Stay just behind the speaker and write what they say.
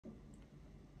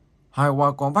Hi,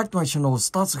 welcome back to my channel.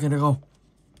 Start again go.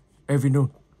 Every noon.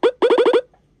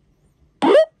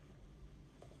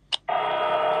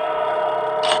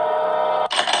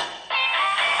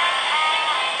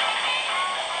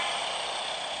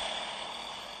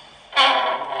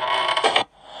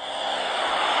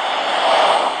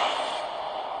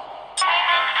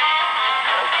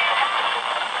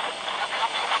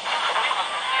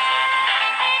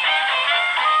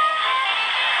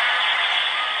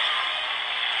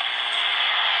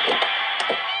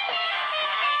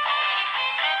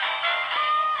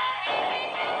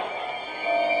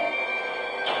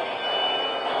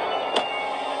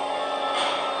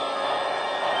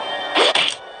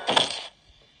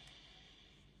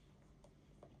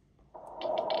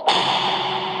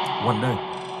 One day.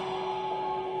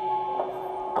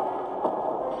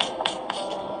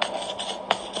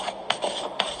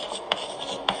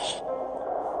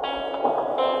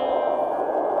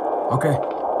 Okay.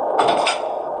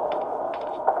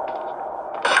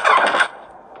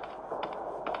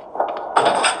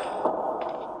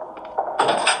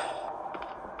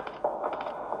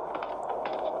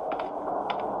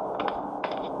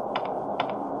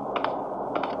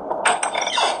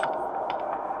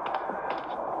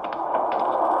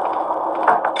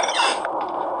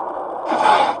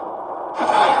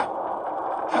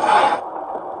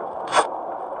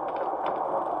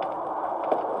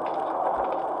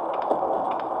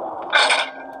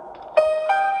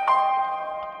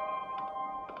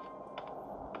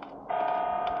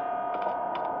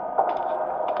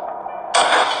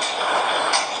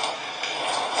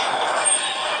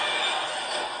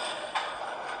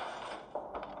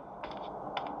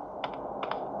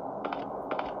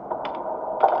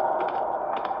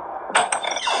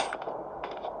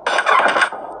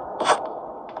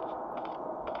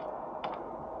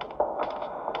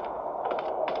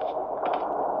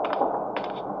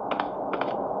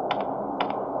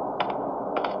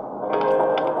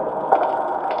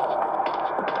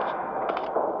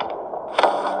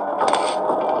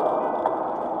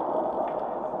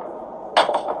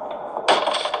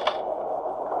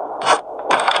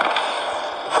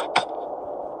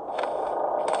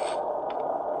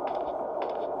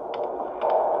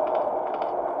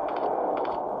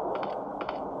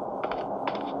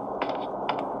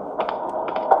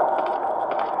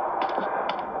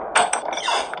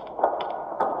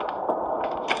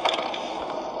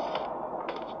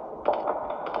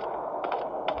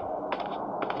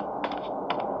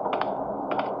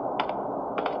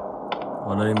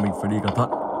 Ở đây mình phải đi cẩn thận,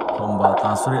 không bà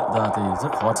ta xuất hiện ra thì rất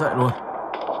khó chạy luôn.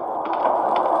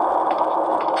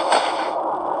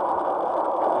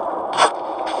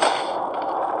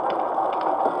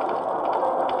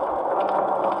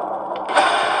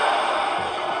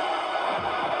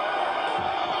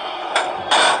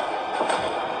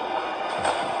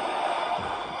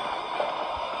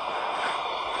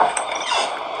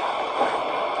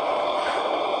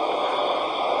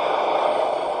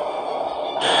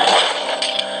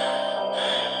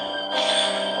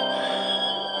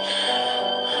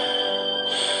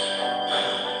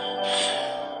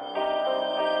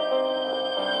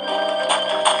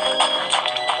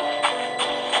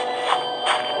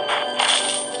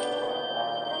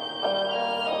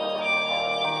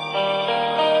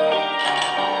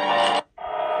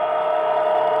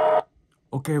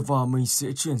 Ok, và mình sẽ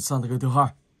chuyển sang cái thứ hai,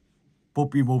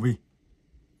 Poppy Movie.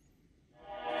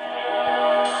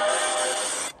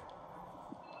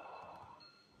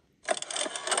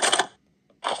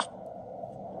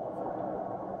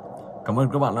 Cảm ơn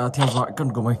các bạn đã theo dõi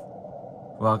kênh của mình.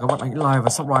 Và các bạn hãy like và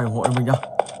subscribe ủng hộ cho mình nhé.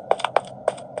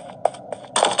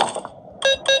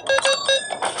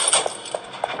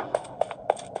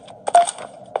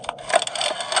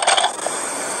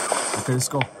 Ok, let's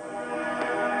go.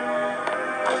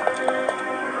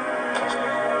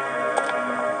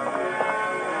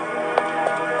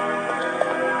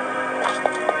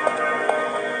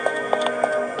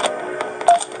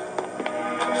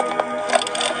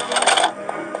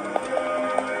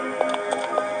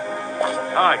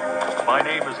 Hi, my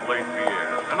name is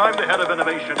Pierre, and I'm the head of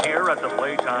innovation here at the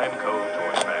Playtime Toy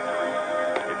Factory.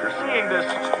 If you're seeing this,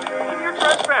 then you're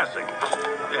trespassing.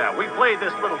 Yeah, we play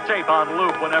this little tape on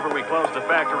loop whenever we close the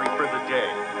factory for the day.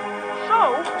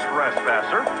 So,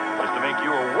 trespasser, just to make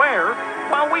you aware,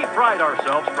 while we pride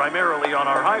ourselves primarily on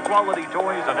our high-quality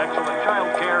toys and excellent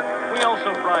child care, we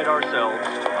also pride ourselves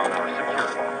on our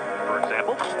security. For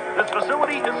example, this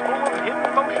facility is full of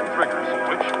hidden motion triggers,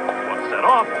 which, once set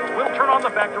off, will turn on the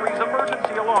factory's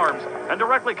emergency alarms and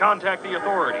directly contact the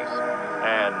authorities.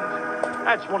 And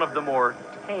that's one of the more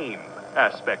tame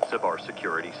aspects of our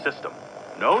security system.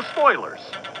 No spoilers.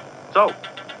 So,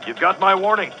 You've got my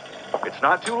warning. It's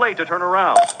not too late to turn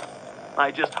around.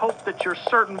 I just hope that you're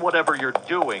certain whatever you're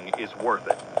doing is worth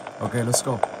it. Okay, let's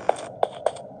go.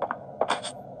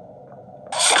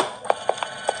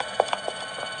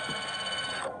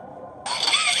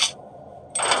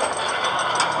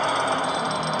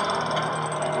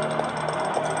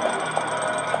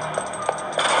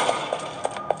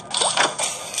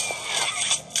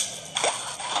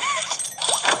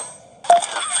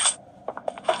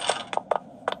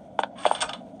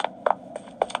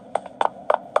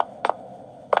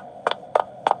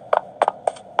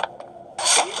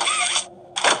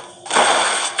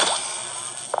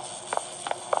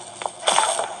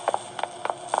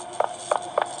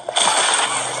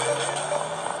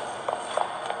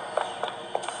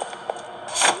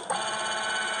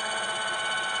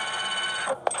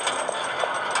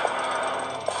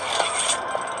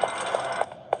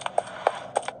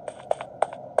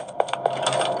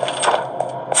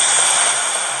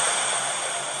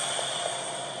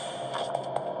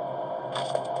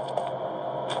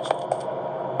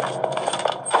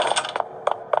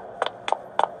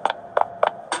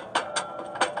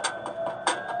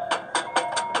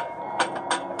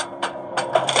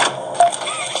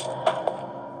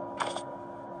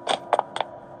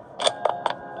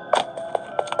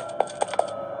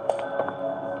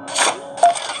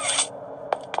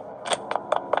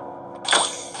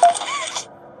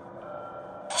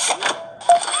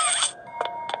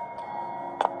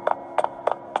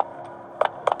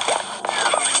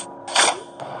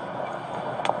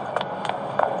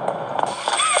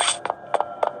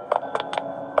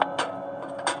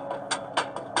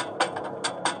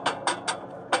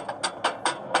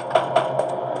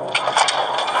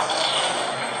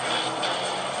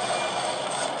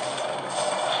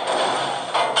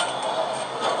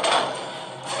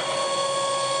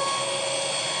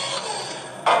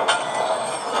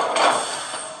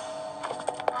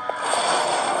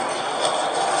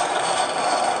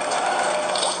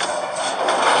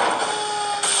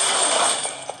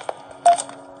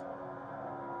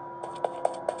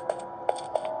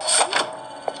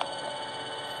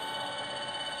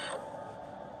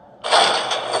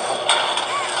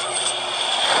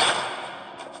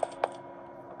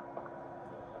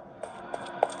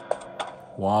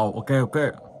 Wow, ok.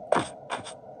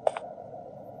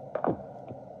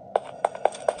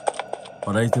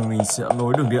 Ở đây thì mình sẽ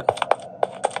nối đường điện.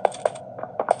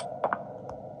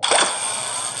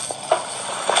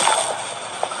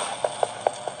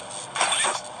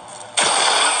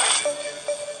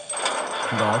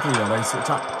 Đó thì ở đây sẽ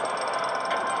chặn.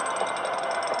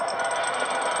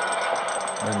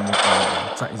 Đây là một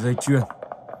chạy dây chuyền.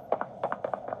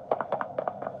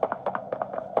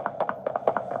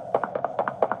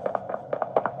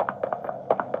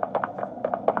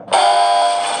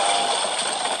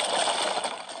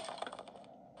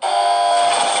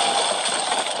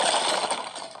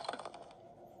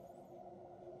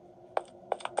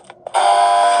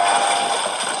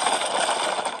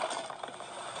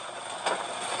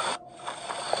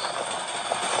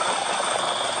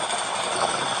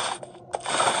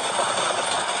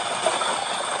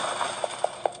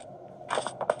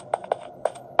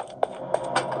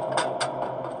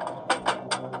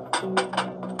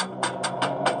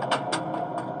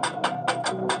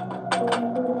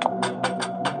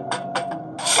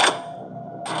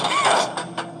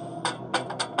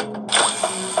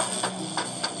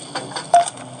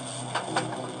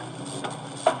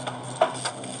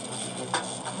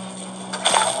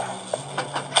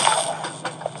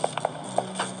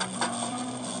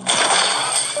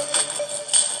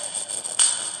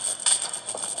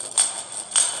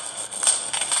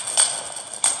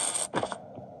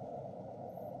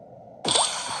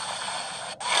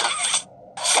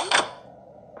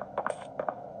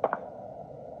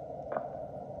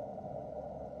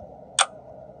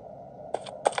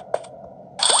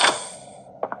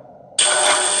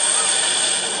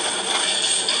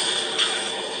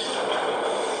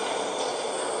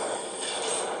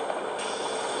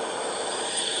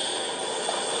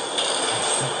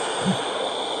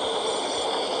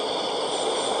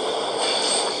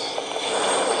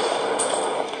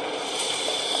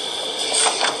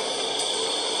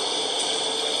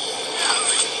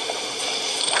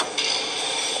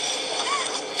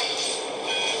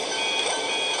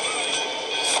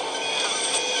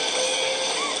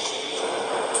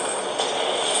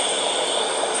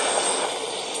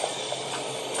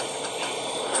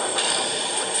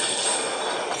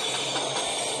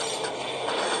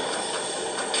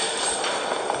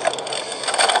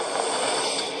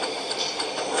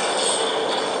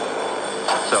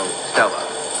 So, Stella,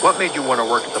 what made you want to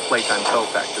work at the Playtime Co.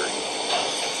 factory?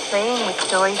 Playing with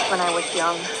toys when I was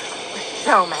young was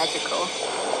so magical.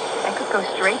 I could go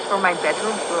straight from my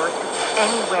bedroom floor to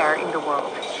anywhere in the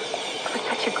world. It was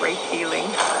such a great feeling.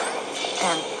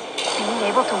 And being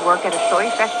able to work at a toy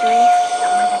factory,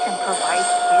 somewhere that can provide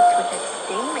kids with that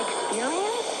same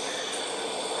experience,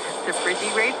 that's a pretty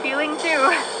great feeling too.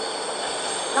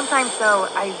 Sometimes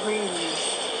though, I really,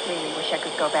 really wish I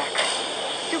could go back.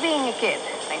 To being a kid,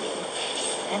 I mean.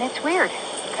 And it's weird,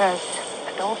 because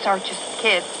adults are just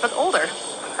kids, but older.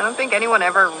 I don't think anyone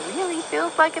ever really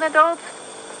feels like an adult.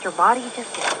 Your body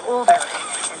just gets older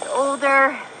and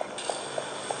older,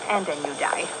 and then you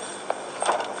die.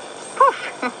 Poof!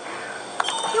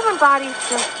 Human bodies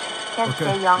just can't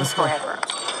stay young forever.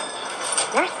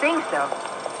 There's things though,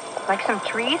 like some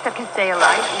trees that can stay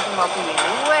alive even while being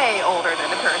way older than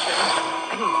a person.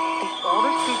 I mean, the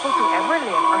oldest people to ever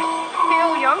live are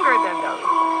still younger than those.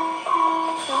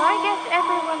 So I guess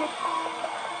everyone is...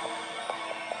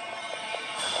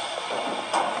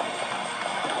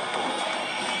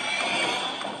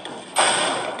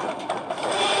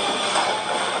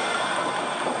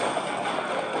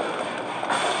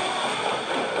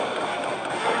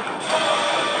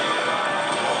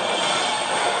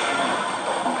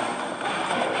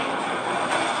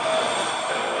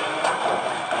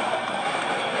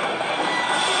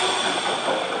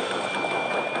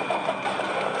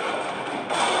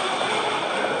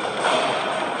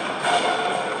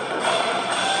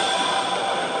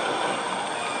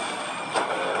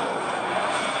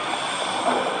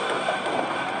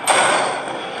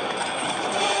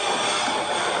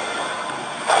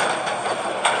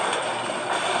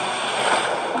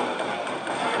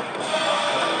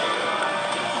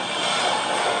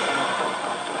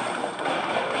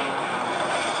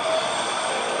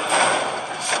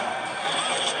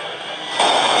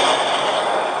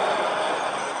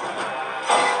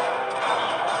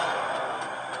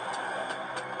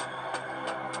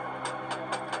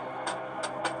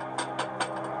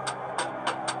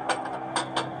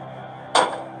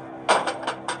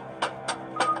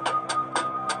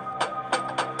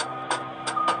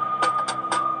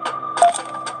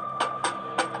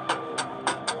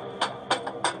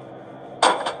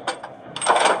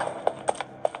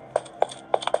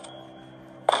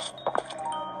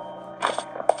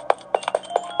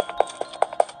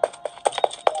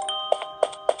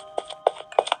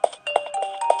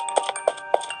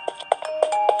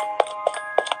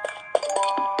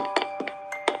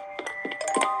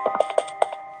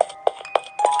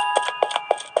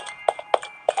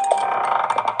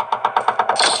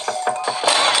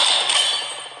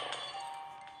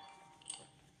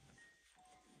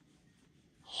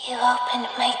 You opened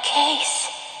my case.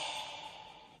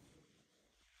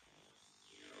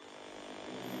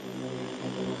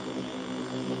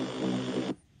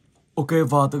 Ok,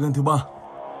 và tựa game thứ 3.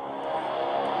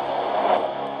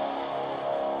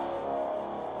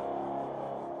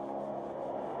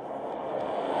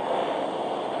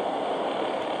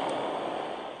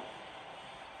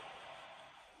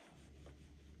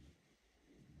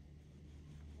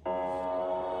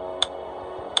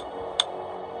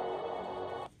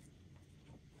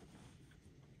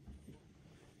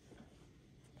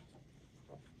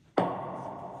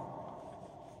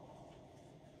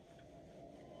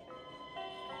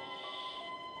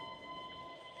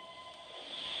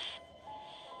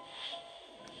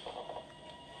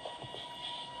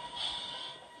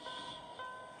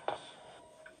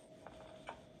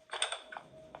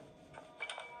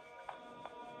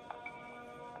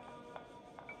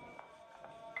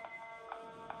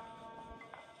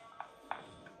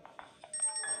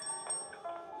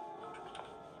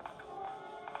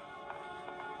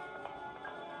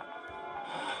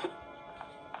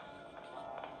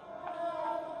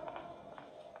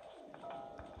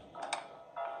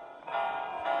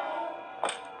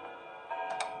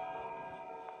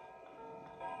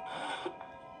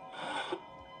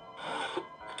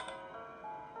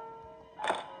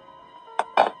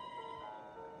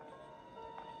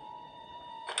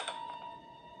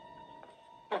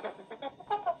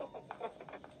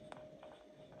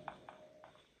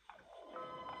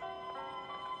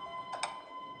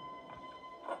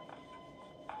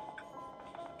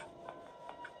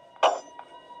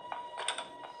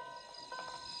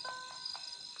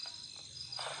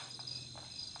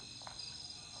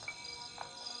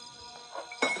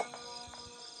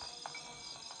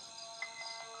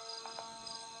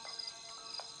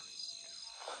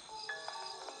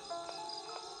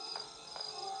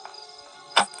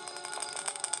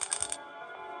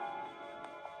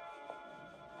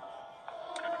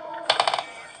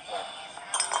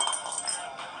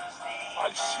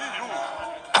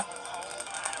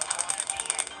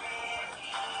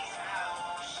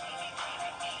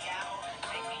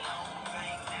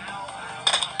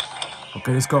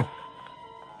 Okay, let's go.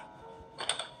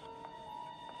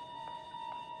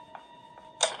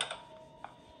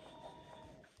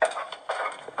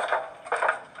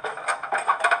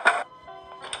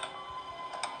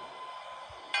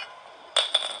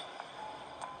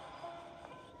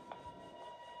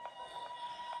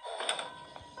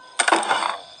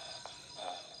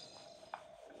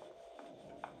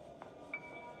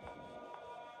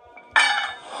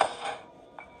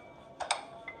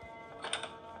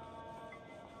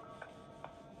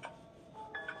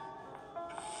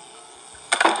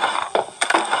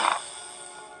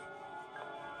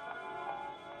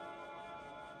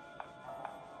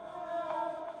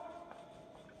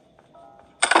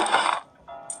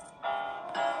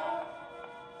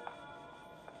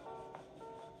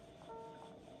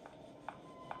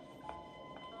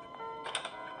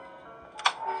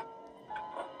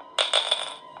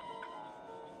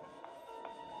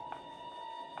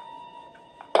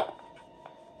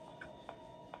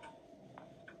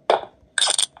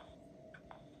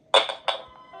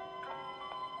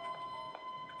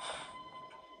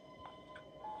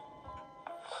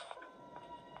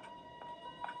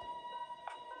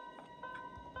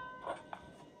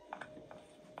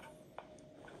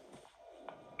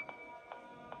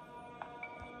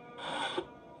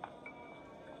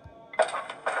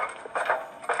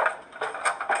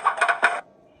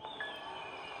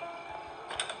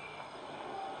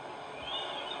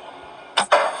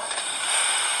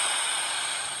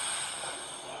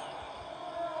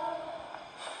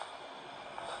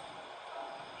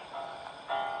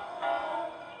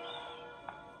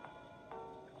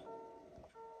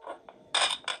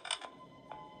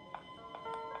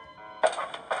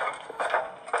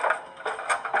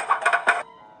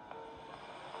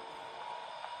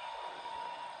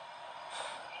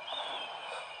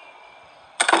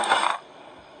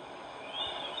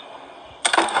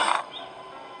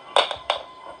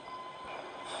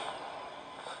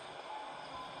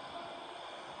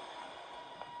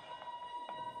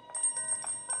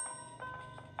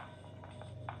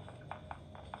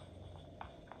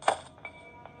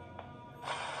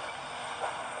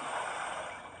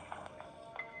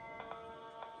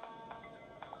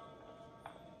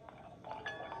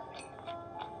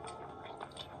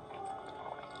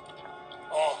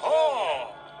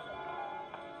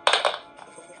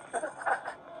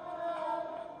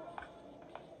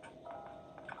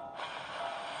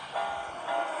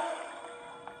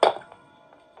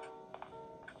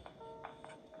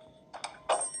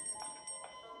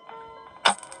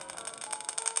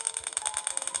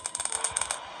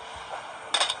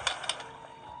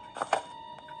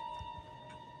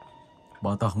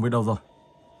 Bà ta không biết đâu rồi.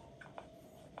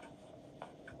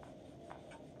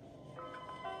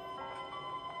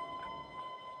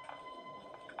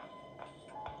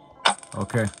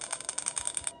 Ok.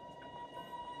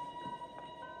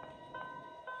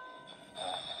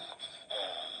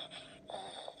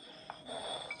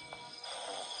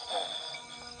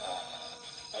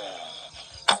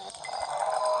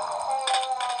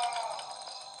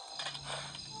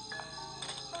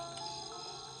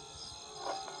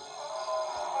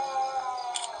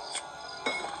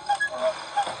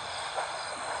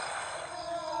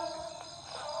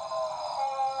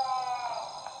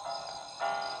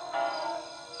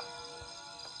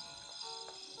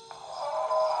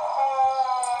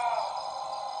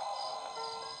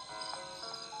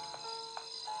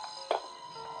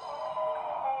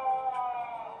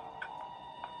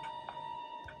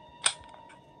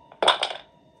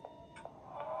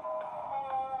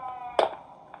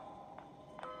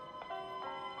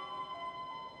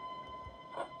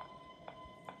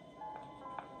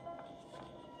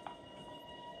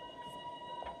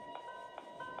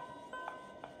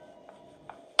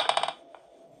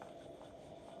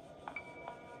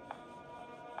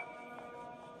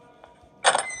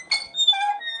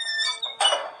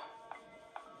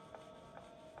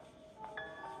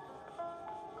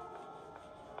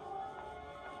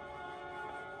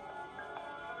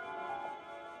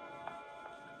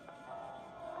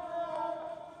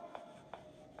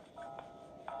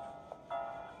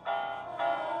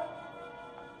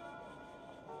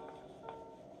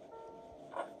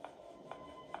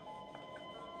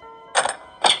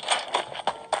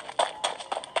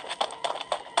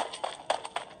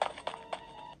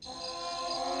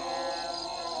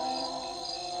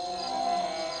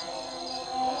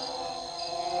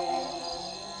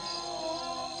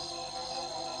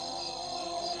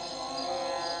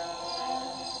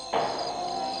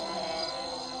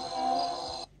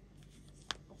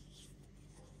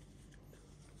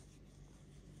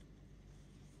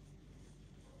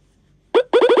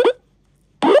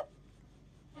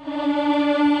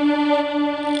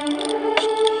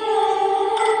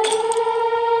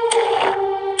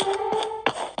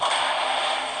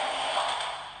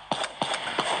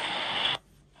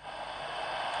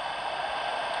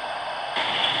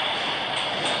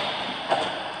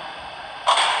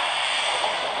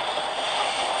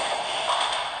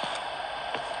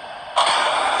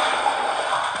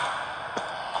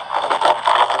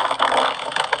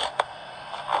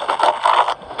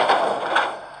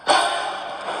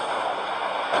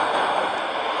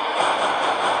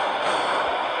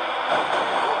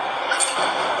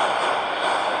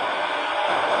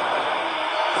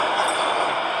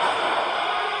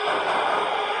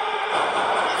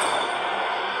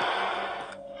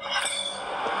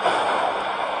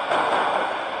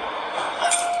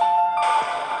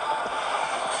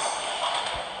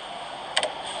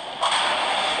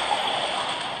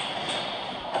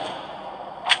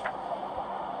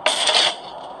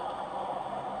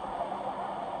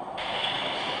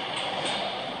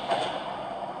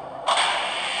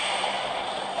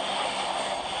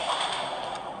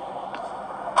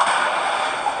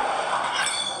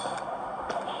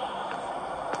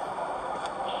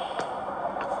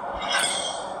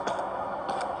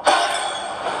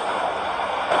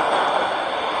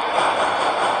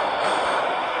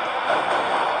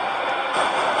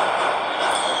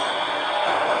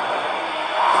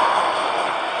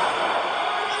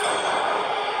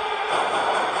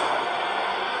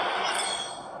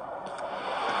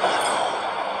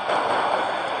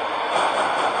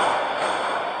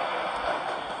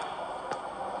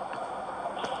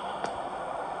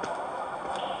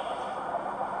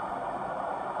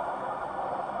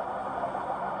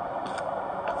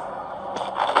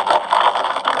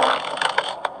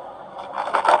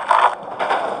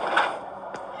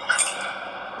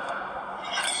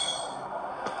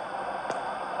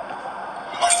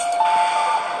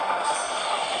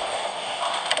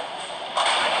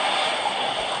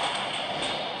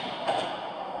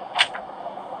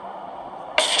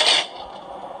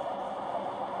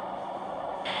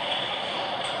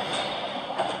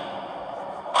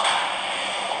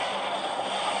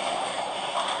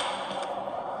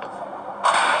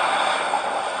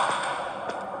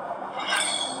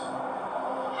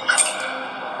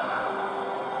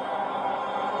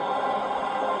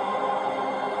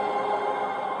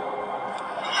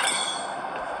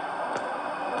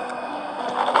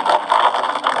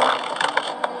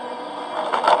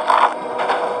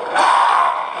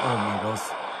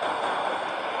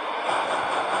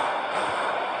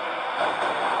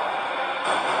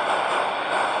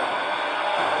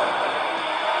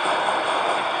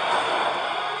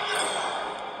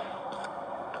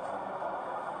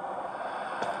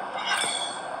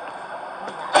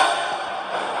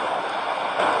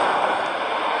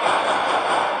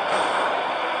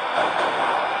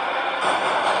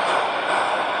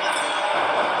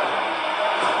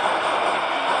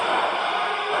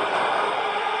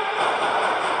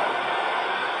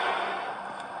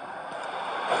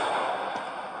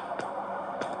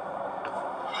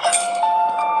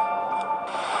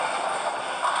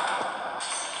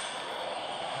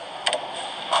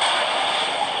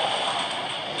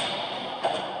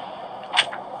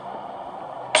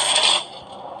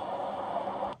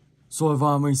 Rồi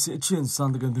và mình sẽ chuyển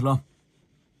sang tựa game thứ 5.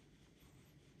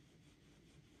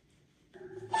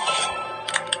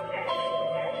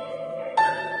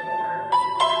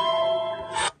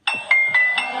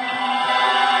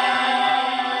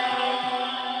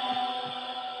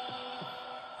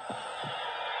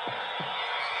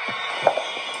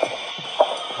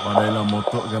 Và đây là một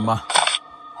tựa game ma.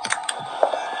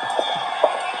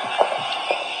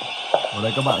 Ở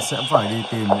đây các bạn sẽ phải đi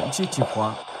tìm những chiếc chìa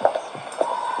khóa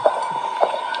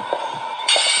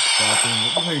và tìm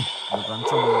những bức hình được gắn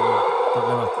trong tựa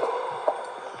game này.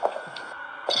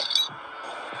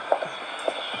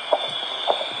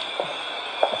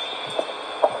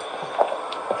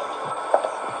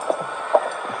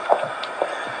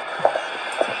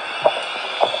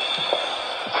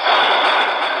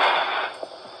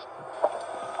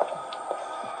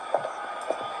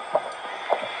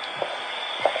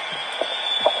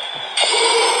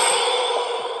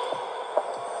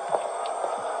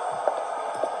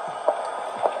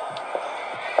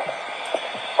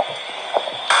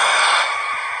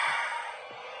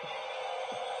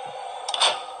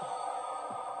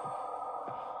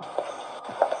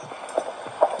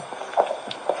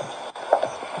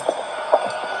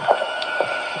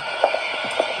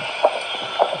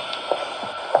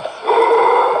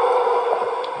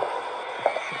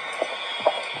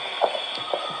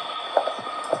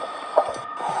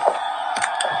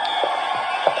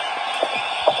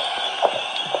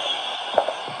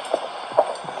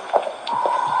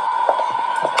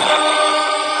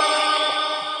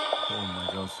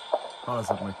 Khá là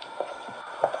giật mình.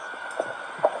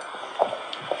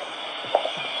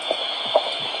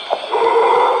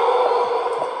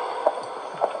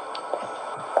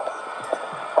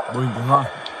 Bình thứ hai.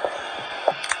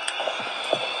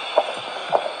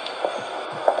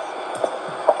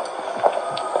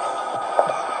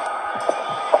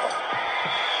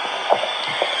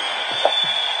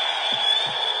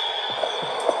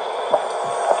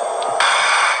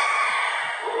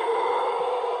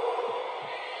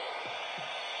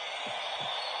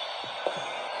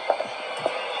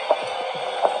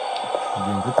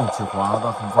 Mình cứ tưởng chìa khóa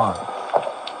ra không phải.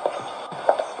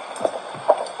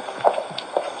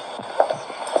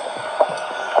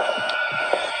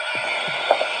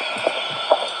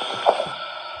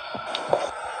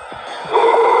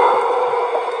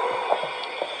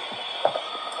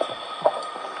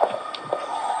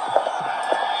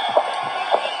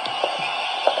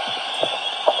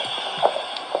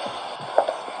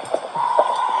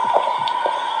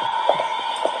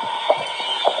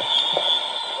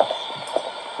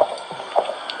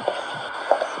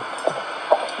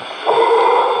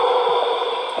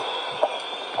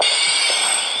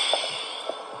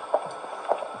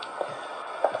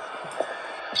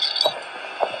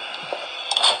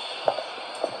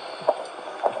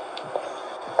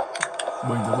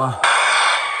 Bình thứ ba.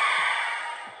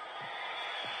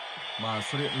 Và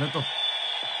xuất hiện liên tục.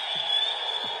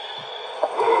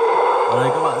 Ở đây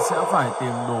các bạn sẽ phải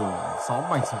tìm đủ 6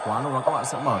 mảnh chìa khóa, lúc đó các bạn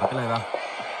sẽ mở được cái này ra.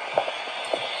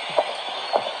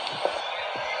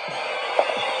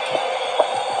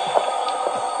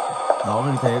 Đó,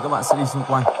 vì thế các bạn sẽ đi xung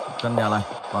quanh căn nhà này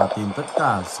và tìm tất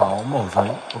cả 6 mẩu giấy.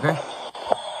 Ok.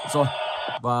 Rồi,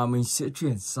 và mình sẽ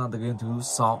chuyển sang tựa game thứ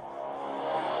 6.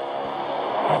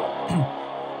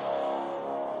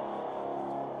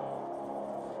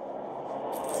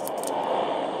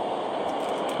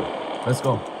 Let's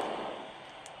go.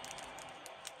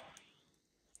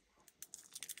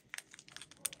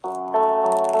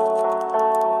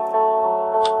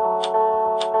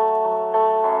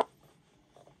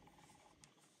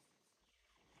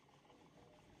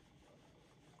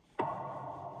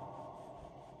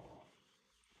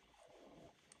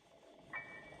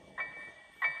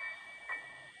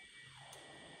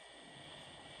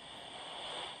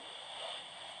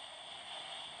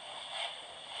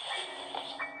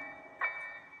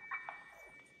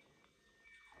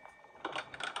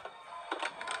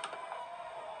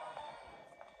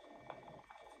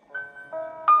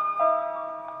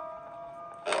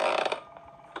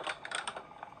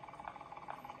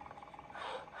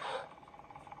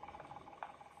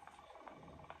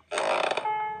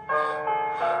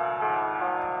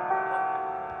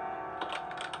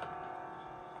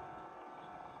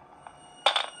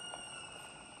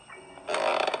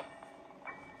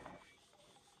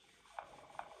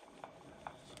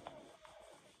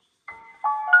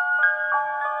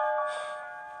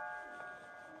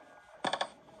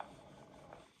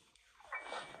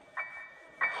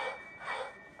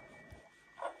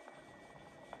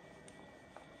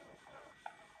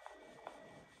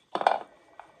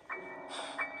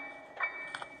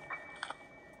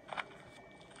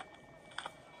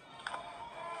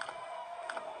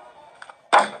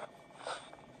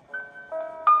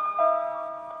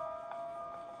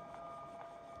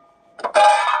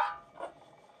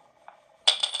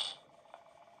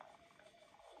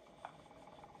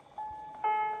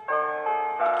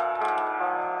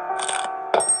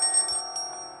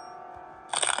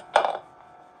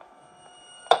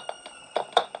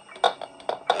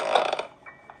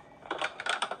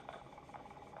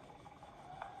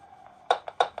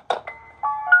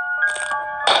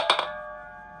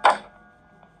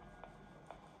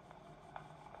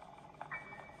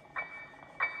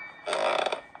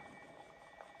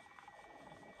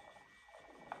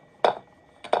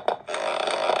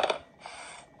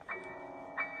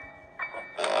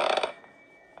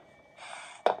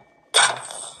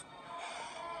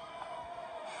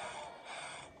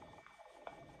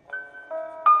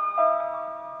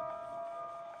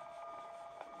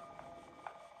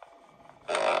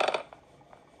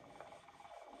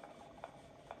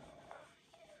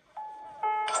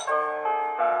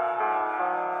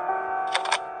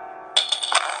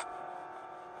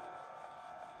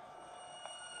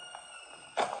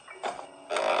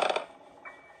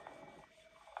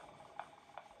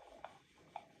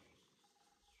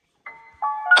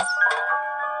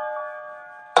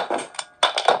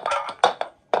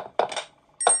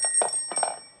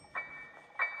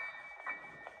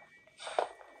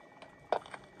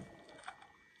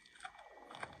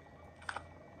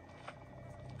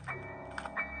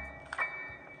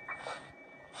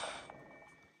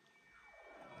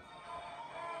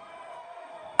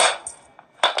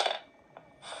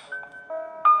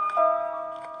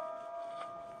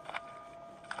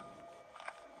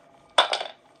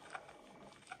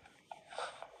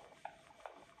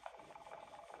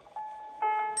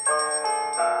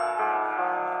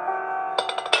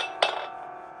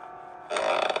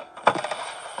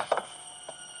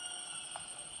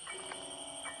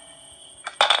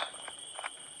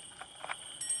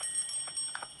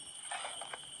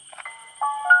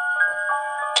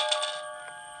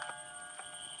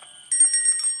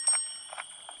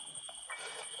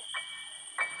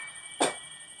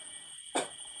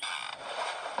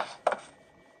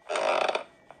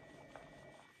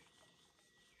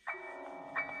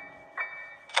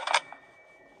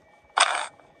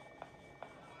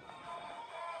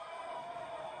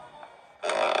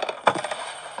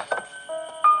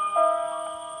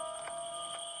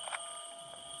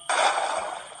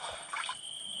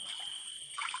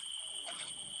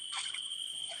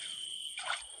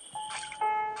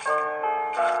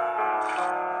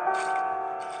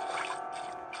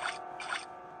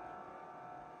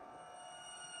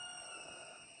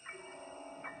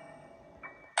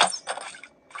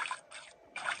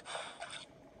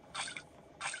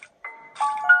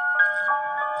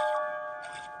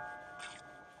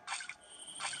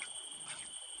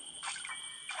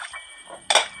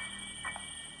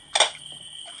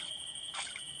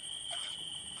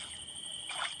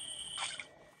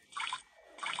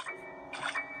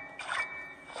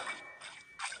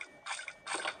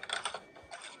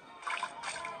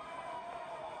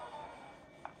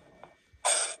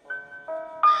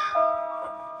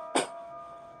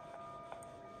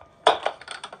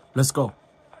 Let's go.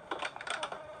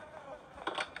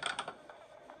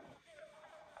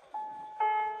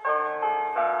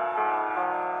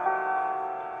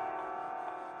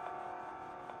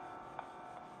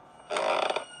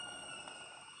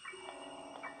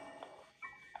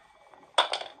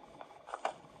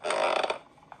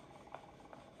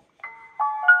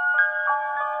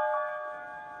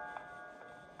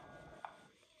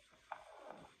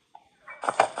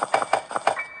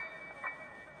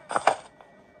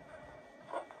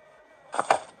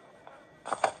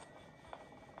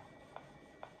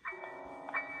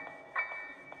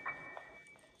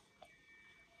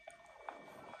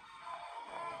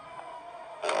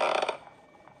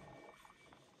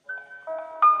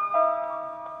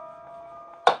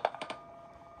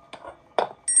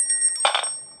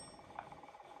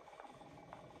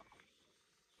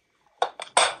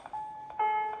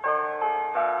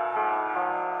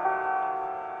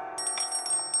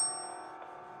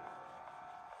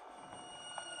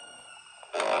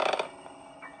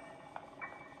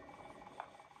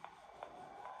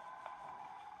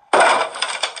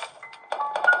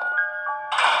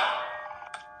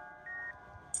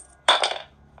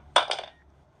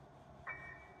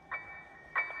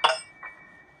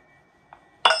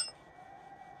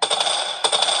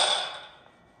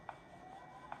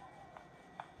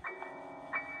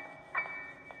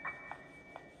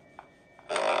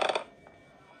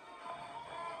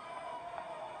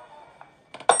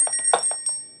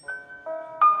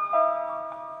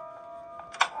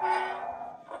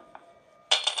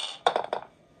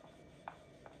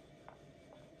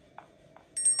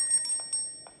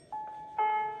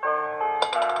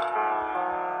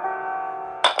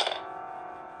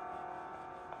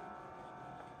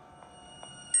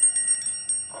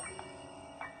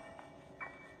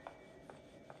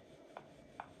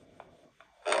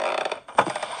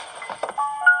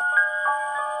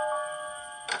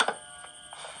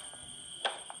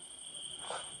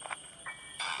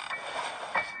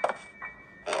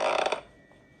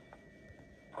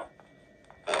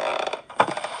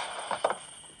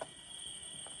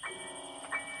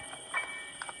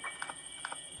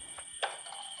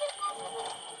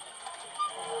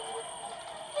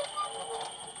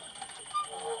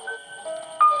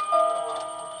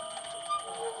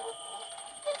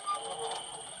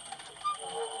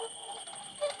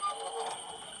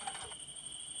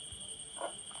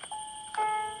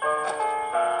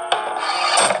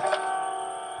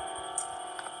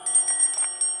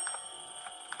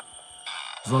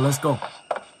 Rồi, let's go.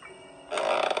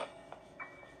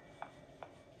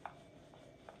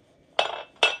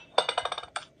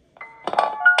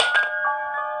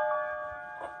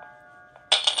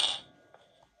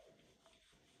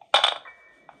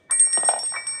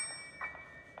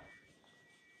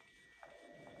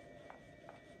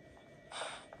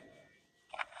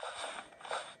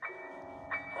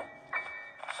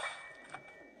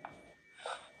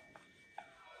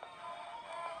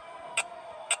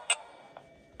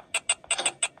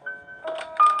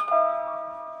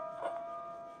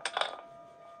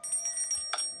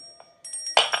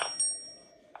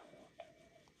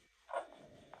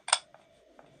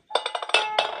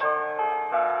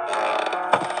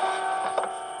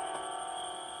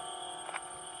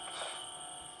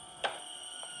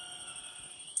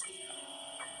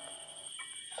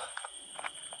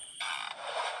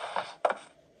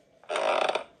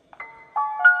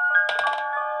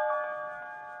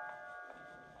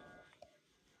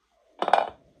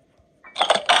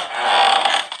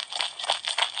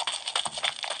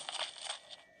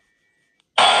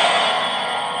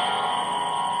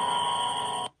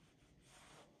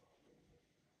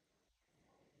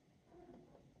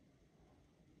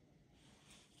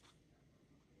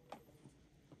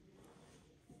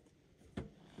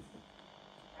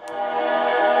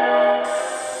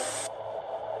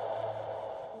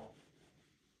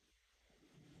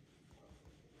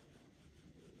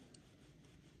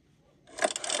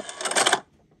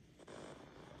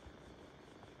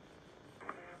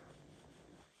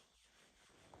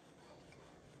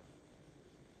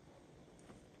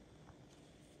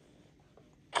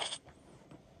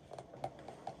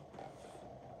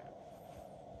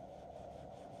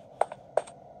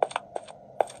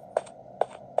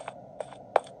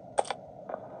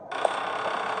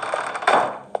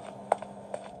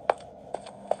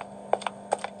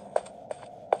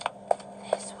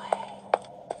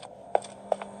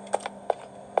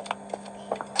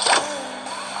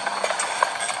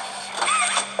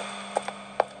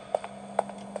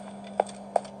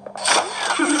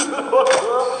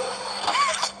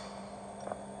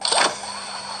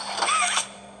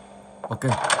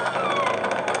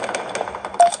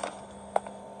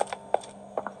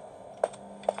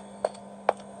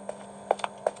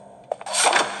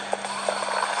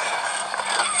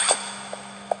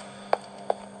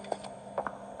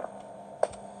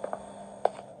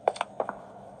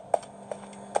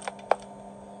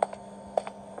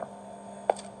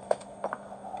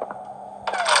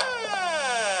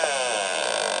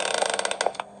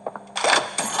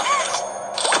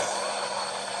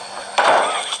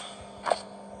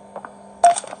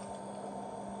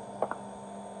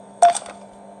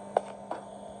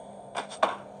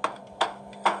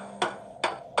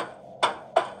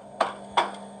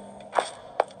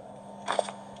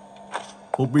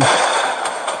 Bobby.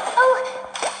 Oh,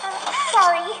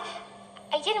 sorry.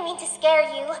 I didn't mean to scare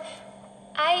you.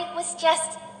 I was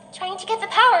just trying to get the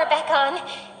power back on.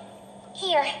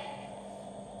 Here.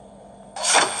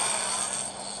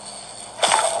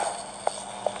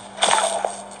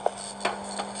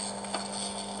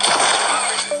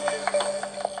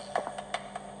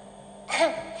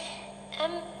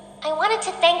 I wanted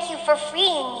to thank you for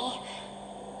freeing me.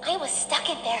 I was stuck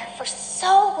in there for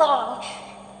so long.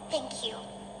 Thank you.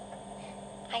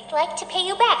 I'd like to pay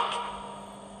you back.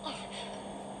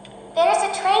 There's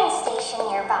a train station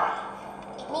nearby.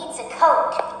 It needs a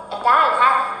code, and I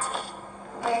have it.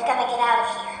 We're gonna get out of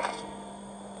here.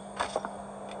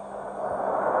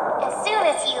 As soon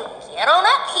as you get on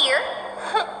up here.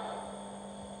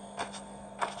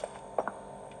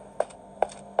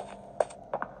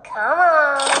 Come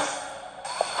on.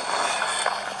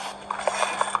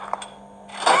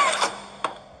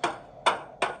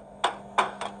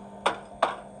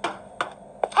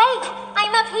 Hey,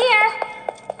 I'm up here.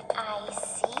 I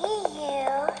see you.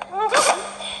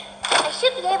 I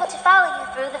should be able to follow you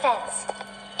through the fence.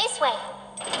 This way.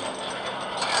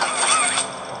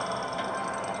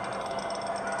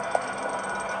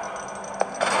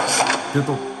 Tiếp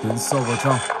tục tiến sâu vào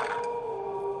trong.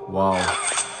 Wow.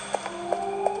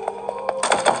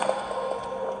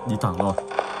 Đi thẳng rồi.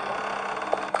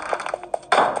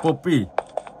 Poppy.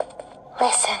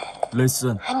 Listen.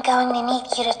 Listen. I'm going to need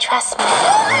you to trust me.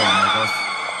 Oh my God.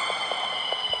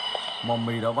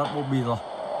 Mommy đã bắt Bobby rồi.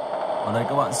 Ở đây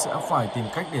các bạn sẽ phải tìm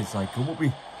cách để giải cứu Bobby.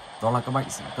 Đó là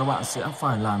các bạn sẽ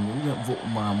phải làm những nhiệm vụ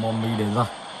mà Mommy đề ra.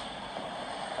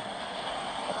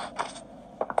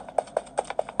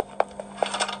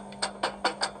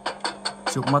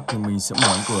 Trước mắt thì mình sẽ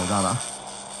mở cửa ra đã.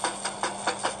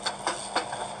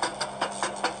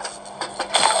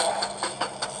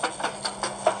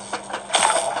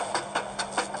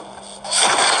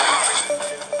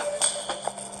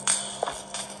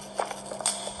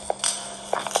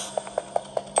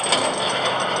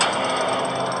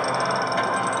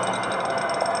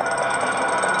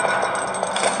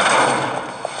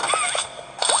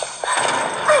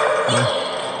 Đây,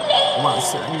 các bạn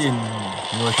sẽ nhìn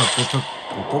người thật tuyệt thực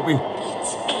của Poppy.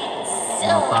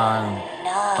 Và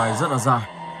tay rất là dài.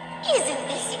 Isn't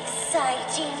this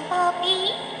exciting,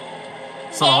 Bobby?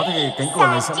 Sau đó thì cánh cửa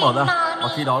này sẽ mở ra. Và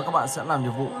khi đó các bạn sẽ làm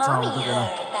nhiệm vụ trong thực hiện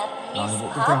này. Làm nhiệm vụ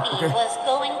tiếp theo, ok.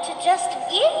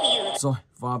 Rồi,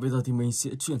 và bây giờ thì mình sẽ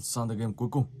chuyển sang tựa game cuối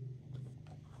cùng.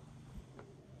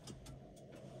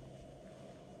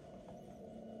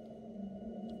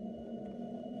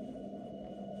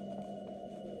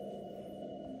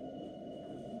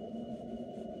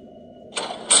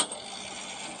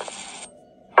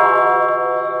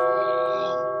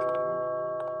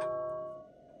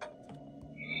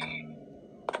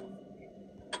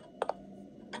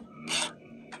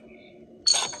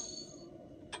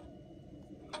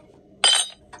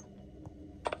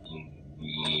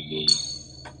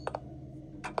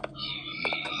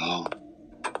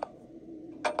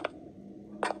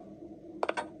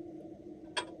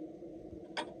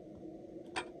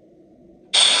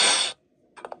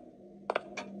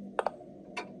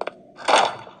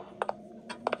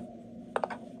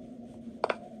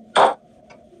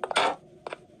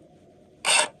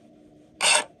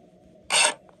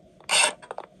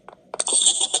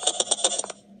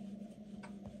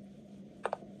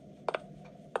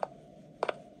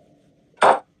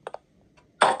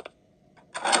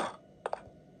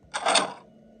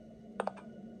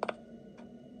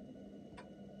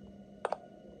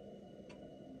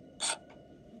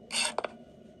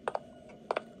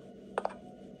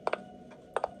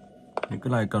 Những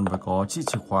cái này cần phải có chiếc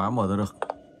chìa khóa mở ra được.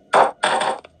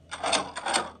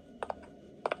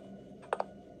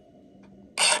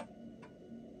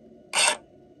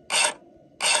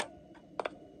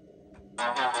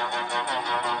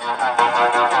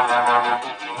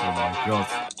 Oh my God.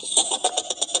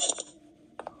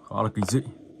 Khá là kinh dị.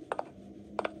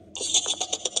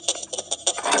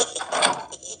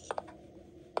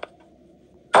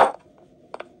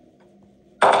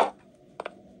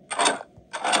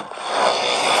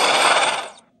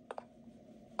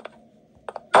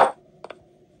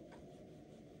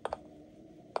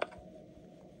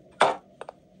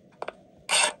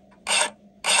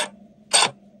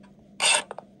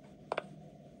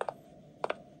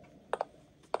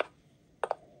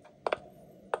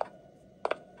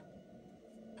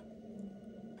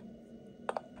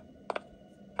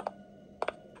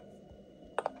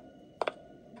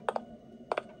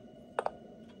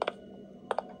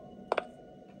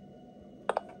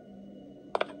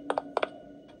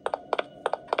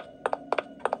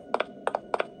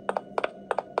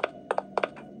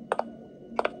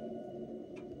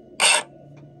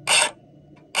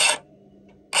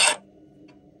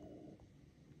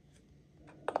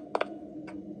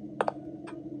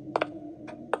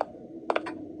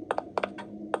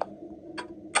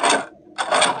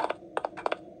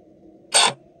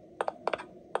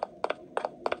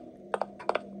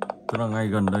 Tức là ngay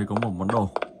gần đây có một món đồ.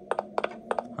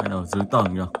 Hay là ở dưới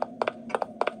tầng nhỉ?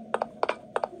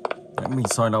 Đấy, mình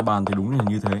soi la bàn thì đúng là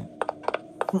như thế.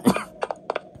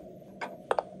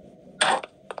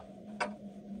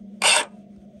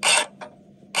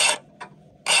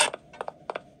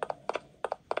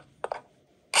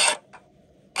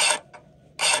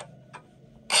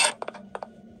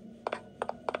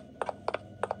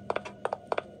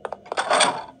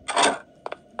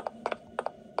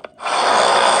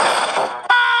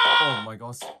 Oh my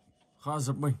god, khá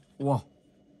giật mình. Wow,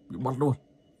 bị bắt luôn.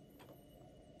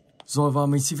 Rồi và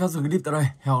mình xin phép dừng clip tại đây.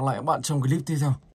 Hẹn gặp lại các bạn trong clip tiếp theo.